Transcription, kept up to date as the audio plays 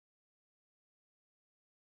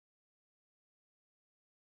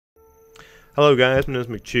Hello guys, my name is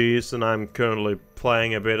McCheeze and I'm currently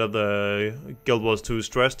playing a bit of the Guild Wars 2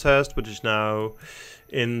 stress test, which is now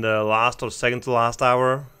in the last or second to last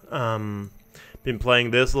hour. Been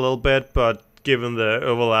playing this a little bit, but given the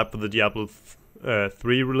overlap with the Diablo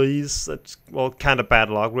 3 release, that's, well, kind of bad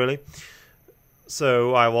luck really.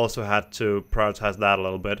 So I've also had to prioritize that a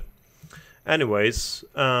little bit. Anyways,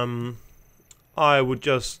 I would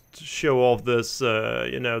just show off this,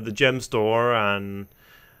 the Gemstore and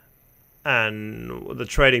the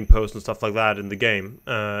trading post and stuff like that in the game.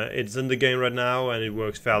 It's in the game right now and it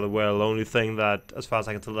works fairly well. The only thing that, as far as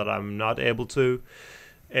I can tell, that I'm not able to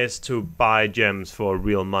is to buy gems for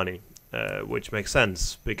real money, which makes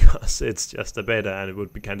sense because it's just a beta and it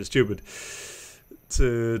would be kind of stupid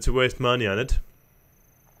to waste money on it.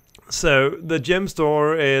 So the gem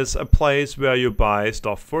store is a place where you buy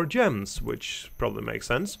stuff for gems, which probably makes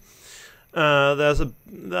sense. There's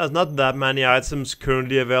not that many items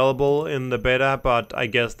currently available in the beta, but I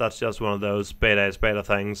guess that's just one of those beta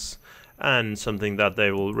things, and something that they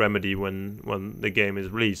will remedy when the game is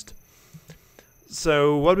released.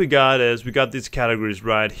 So what we got is we got these categories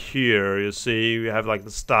right here. You see, we have like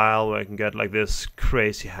the style where you can get like this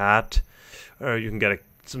crazy hat, or you can get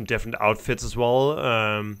some different outfits as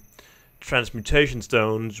well. Transmutation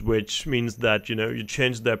stones, which means that you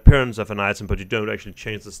change the appearance of an item, but you don't actually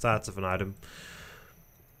change the stats of an item.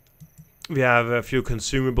 We have a few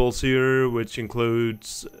consumables here, which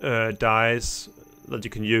includes dyes that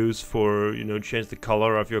you can use for change the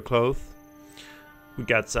color of your clothes. We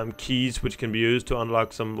got some keys which can be used to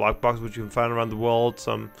unlock some lockboxes which you can find around the world.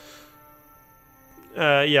 Some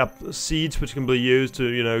seeds which can be used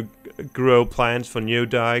to grow plants for new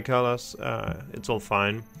dye colors. It's all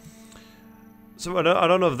fine. So I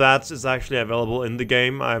don't know if that is actually available in the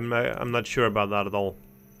game. I'm not sure about that at all.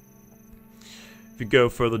 If you go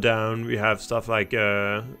further down, we have stuff like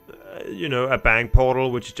a bank portal,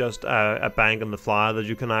 which is just a bank on the fly that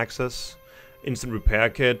you can access. Instant repair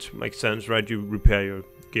kit makes sense, right? You repair your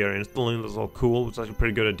gear instantly. That's all cool. It's actually a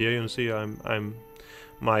pretty good idea. You can see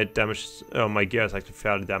my gear is actually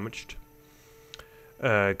fairly damaged.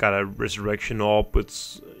 Got a resurrection orb,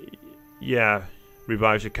 which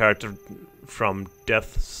revives your character from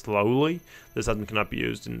death slowly. This item cannot be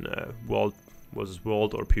used in world versus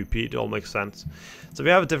world or PvP. It all makes sense. So we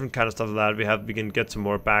have a different kind of stuff like that. We can get some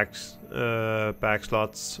more back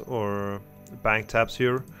slots or bank tabs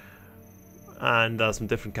here, and some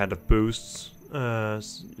different kind of boosts. You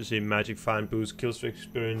see magic find boost, kill streak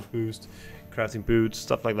experience boost, crafting boots,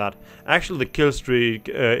 stuff like that. Actually, the kill streak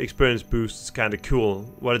experience boost is kind of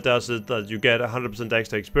cool. What it does is that you get 100%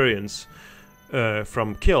 extra experience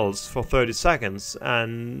from kills for 30 seconds,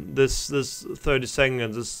 and this 30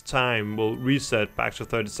 seconds, this time will reset back to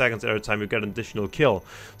 30 seconds every time you get an additional kill.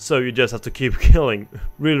 So you just have to keep killing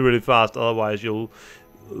really fast, otherwise you'll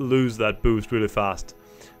lose that boost really fast.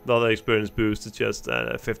 The other experience boost is just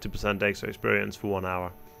 50% extra experience for 1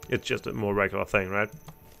 hour. It's just a more regular thing, right?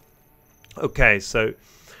 Okay, so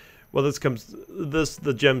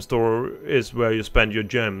the gem store is where you spend your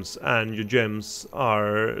gems, and your gems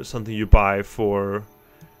are something you buy for,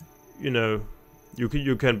 you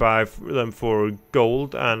can buy them for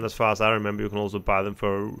gold, and as far as I remember, you can also buy them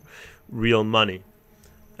for real money.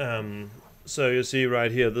 So you see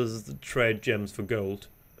right here, this is the trade gems for gold.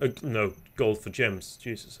 No, gold for gems.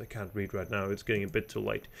 Jesus, I can't read right now. It's getting a bit too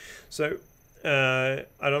late. So I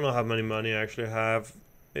don't know how many money I actually have.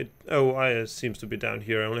 It seems to be down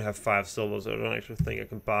here. I only have 5 silver, so I don't actually think I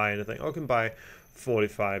can buy anything. I can buy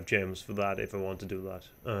 45 gems for that if I want to do that.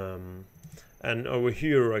 And over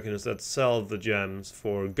here I can instead sell the gems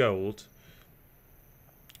for gold.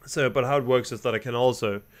 So, but how it works is that I can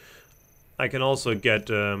also get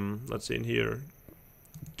let's see in here,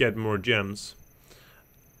 get more gems.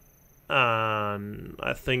 And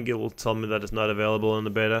I think it will tell me that it's not available in the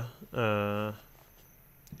beta.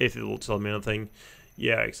 If it will tell me anything.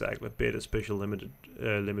 Yeah, exactly. Beta special limit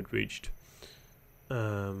reached.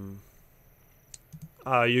 You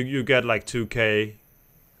get like 2k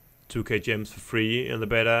gems for free in the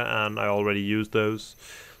beta, and I already used those.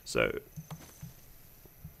 So,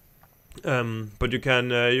 but you can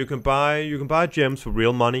buy gems for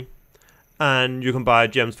real money, and you can buy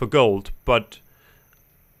gems for gold. But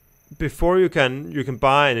before you can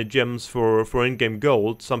buy any gems for in-game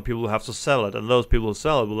gold, some people have to sell it, and those people who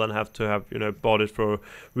sell it will then have to have bought it for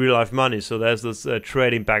real life money. So there's this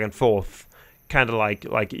trading back and forth, kind of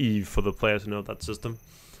like Eve for the players who know that system.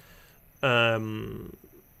 And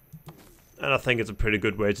I think it's a pretty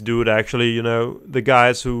good way to do it. Actually, the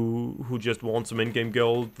guys who just want some in-game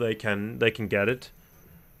gold, they can get it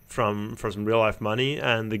for some real life money,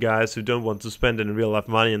 and the guys who don't want to spend any real life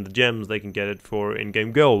money in the gems, they can get it for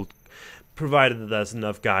in-game gold, provided that there's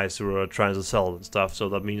enough guys who are trying to sell and stuff. So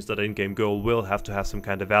that means that in-game gold will have to have some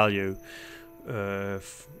kind of value.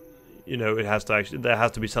 You know, there has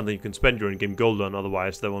to be something you can spend your in-game gold on,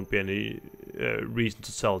 otherwise there won't be any reason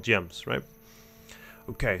to sell gems, right?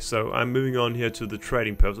 Okay, so I'm moving on here to the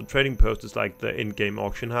trading post. The trading post is like the in-game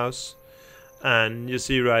auction house, and you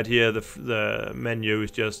see right here the menu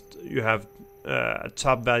is just, you have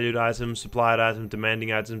top valued items, supplied items,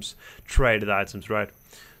 demanding items, traded items, right?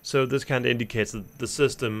 So this kind of indicates that the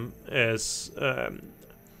system is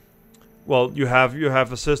well, you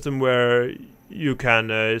have a system where you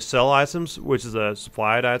can sell items, which is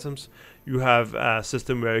supplied items. You have a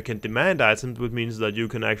system where you can demand items, which means that you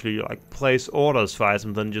can actually like place orders for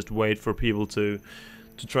items and just wait for people to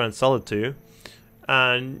try and sell it to you.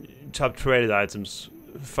 And top traded items,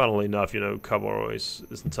 funnily enough, you know, cover is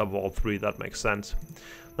on top of all three. That makes sense.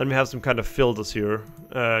 Then we have some kind of filters here.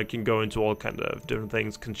 Can go into all kind of different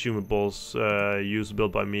things. Consumables, usable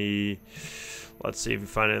by me. Let's see if we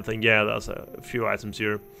find anything. Yeah, there's a few items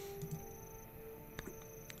here.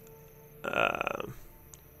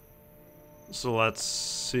 So let's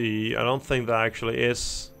see. I don't think that actually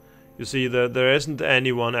is. You see, there isn't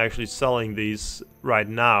anyone actually selling these right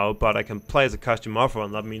now, but I can place a custom offer,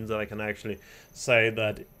 and that means that I can actually say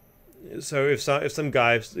that. So if some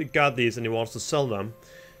guy got these and he wants to sell them,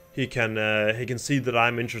 he can see that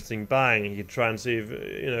I'm interested in buying. He can try and see if,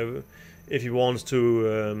 you know, if he wants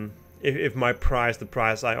to, if my price, the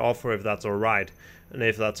price I offer, if that's all right. And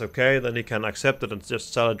if that's okay, then he can accept it and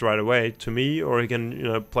just sell it right away to me, or he can, you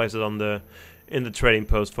know, place it on in the trading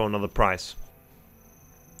post for another price.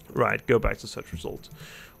 Right, go back to search results.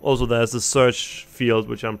 Also, there's the search field,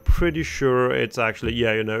 which I'm pretty sure it's actually,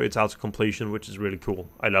 yeah, you know, it's auto completion, which is really cool.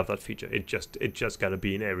 I love that feature. It just gotta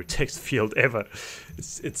be in every text field ever.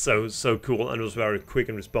 It's so cool, and it was very quick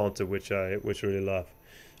and responsive, which I really love.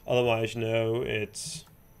 Otherwise, you know, it's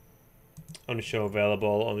only show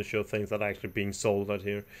available, only show things that are actually being sold out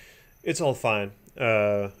here. It's all fine.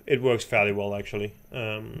 It works fairly well, actually.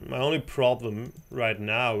 My only problem right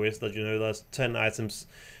now is that, you know, there's 10 items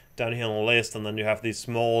down here on the list, and then you have these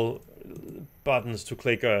small buttons to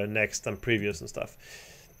click next and previous and stuff.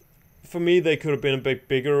 For me, they could have been a bit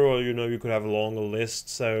bigger, or, you know, you could have a longer list,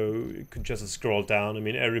 so you could just scroll down. I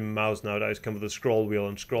mean, every mouse nowadays comes with a scroll wheel,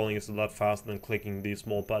 and scrolling is a lot faster than clicking these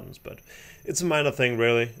small buttons, but it's a minor thing,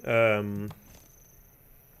 really.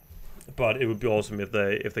 But it would be awesome if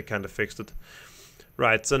they kind of fixed it.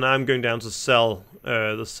 Right, so now I'm going down to sell,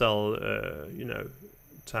 the sell, you know,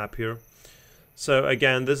 tab here. So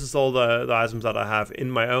again, this is all the items that I have in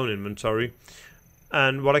my own inventory,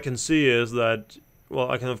 and what I can see is that, well,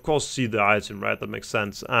 I can of course see the item, right? That makes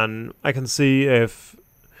sense, and I can see if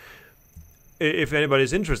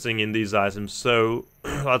anybody's interested in these items. So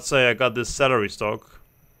let's say I got this celery stock,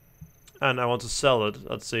 and I want to sell it.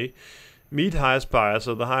 Let's see, meet highest buyer.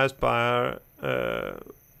 So the highest buyer,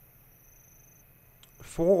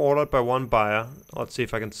 4 ordered by 1 buyer. Let's see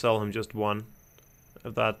if I can sell him just 1.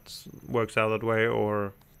 If that works out that way,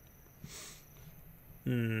 or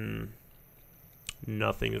nothing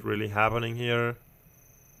is really happening here.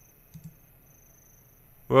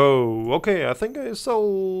 Whoa, okay, I think I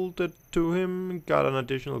sold it to him, got an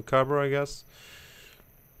additional cover, I guess.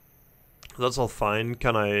 That's all fine.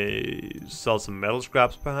 Can I sell some metal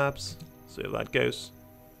scraps, perhaps? See how that goes.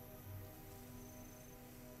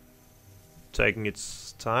 Taking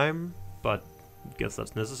its time, but I guess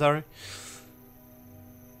that's necessary.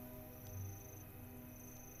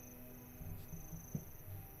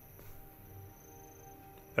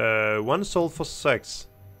 One sold for 6.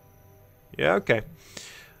 Yeah, okay.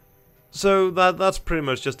 So that's pretty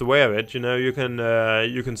much just the way of it. You know, you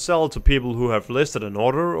can sell to people who have listed an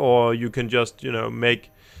order, or you can just, you know,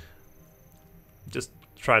 just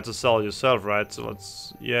try to sell yourself, right? So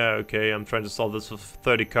let's, yeah, okay, I'm trying to sell this for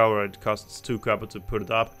 30 copper. It costs 2 copper to put it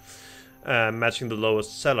up. Matching the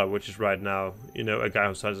lowest seller, which is right now, you know, a guy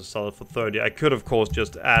who tries to sell it for 30. I could, of course,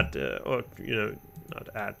 just add, or, you know, not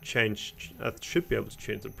add, change. I should be able to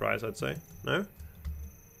change the price, I'd say. No?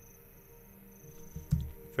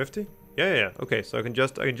 50? Yeah. Okay, so I can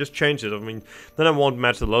just change it. I mean, then I won't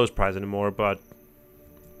match the lowest price anymore, but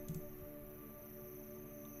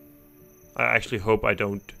I actually hope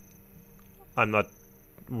I'm not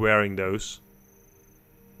wearing those.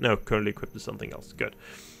 No, currently equipped with something else. Good.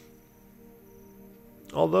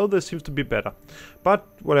 Although this seems to be better. But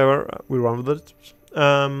whatever, we run with it.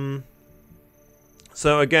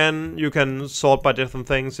 So again, you can sort by different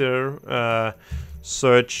things here.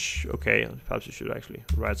 Search, okay, perhaps you should actually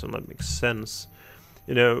write something that makes sense.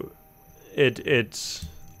 you know, it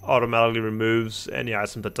automatically removes any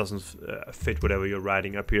item that doesn't fit whatever you're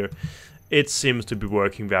writing up here. It seems to be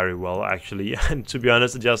working very well, actually. And to be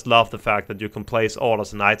honest, I just love the fact that you can place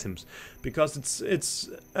orders and items, because it's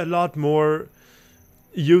a lot more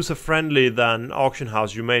user-friendly than auction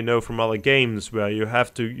house. You may know from other games where you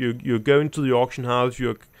have to you go into the auction house,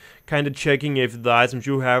 you're kind of checking if the items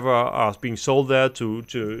you have are being sold there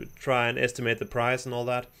to try and estimate the price and all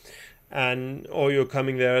that, and or you're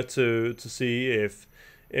coming there to see if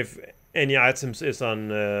any items is on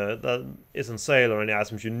that is on sale, or any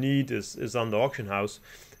items you need is on the auction house.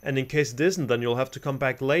 And in case it isn't, then you'll have to come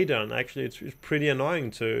back later, and actually it's pretty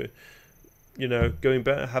annoying to, you know,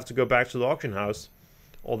 have to go back to the auction house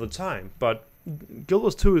all the time. But Guild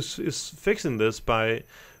Wars 2 is fixing this by,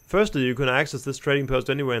 firstly, you can access this trading post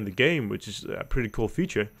anywhere in the game, which is a pretty cool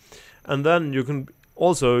feature, and then you can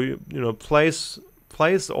also, you know, place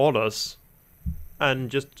orders,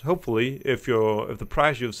 and just hopefully, if the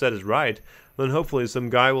price you've set is right, then hopefully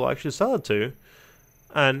some guy will actually sell it to you.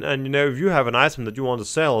 And you know, if you have an item that you want to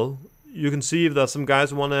sell, you can see if there's some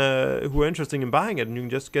guys who are interested in buying it, and you can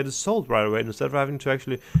just get it sold right away instead of having to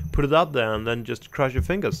actually put it out there and then just cross your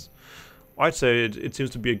fingers. I'd say it seems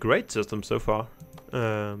to be a great system so far.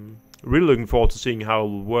 Really looking forward to seeing how it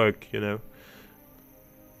will work, you know.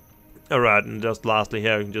 Alright, and just lastly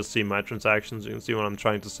here, you can just see my transactions. You can see what I'm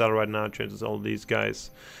trying to sell right now. Trying to sell these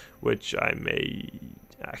guys, which I may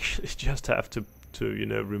actually just have to you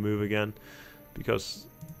know, remove again, because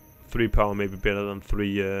 3 power may be better than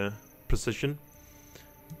 3 precision.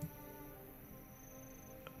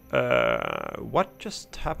 What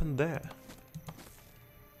just happened there?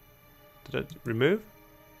 Did it remove?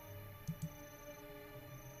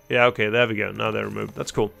 Yeah, okay, there we go. Now they're removed.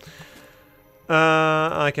 That's cool.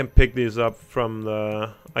 I can pick these up from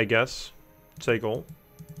the, I guess, take all.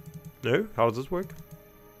 No? How does this work?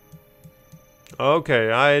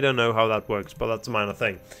 Okay, I don't know how that works, but that's a minor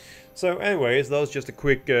thing. So anyways, that was just a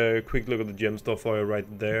quick look at the Gemstore for you right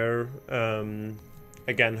there.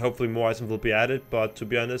 Again, hopefully more items will be added, but to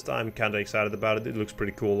be honest, I'm kinda excited about it. It looks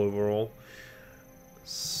pretty cool overall.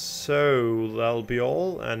 So that'll be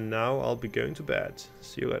all, and now I'll be going to bed.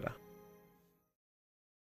 See you later.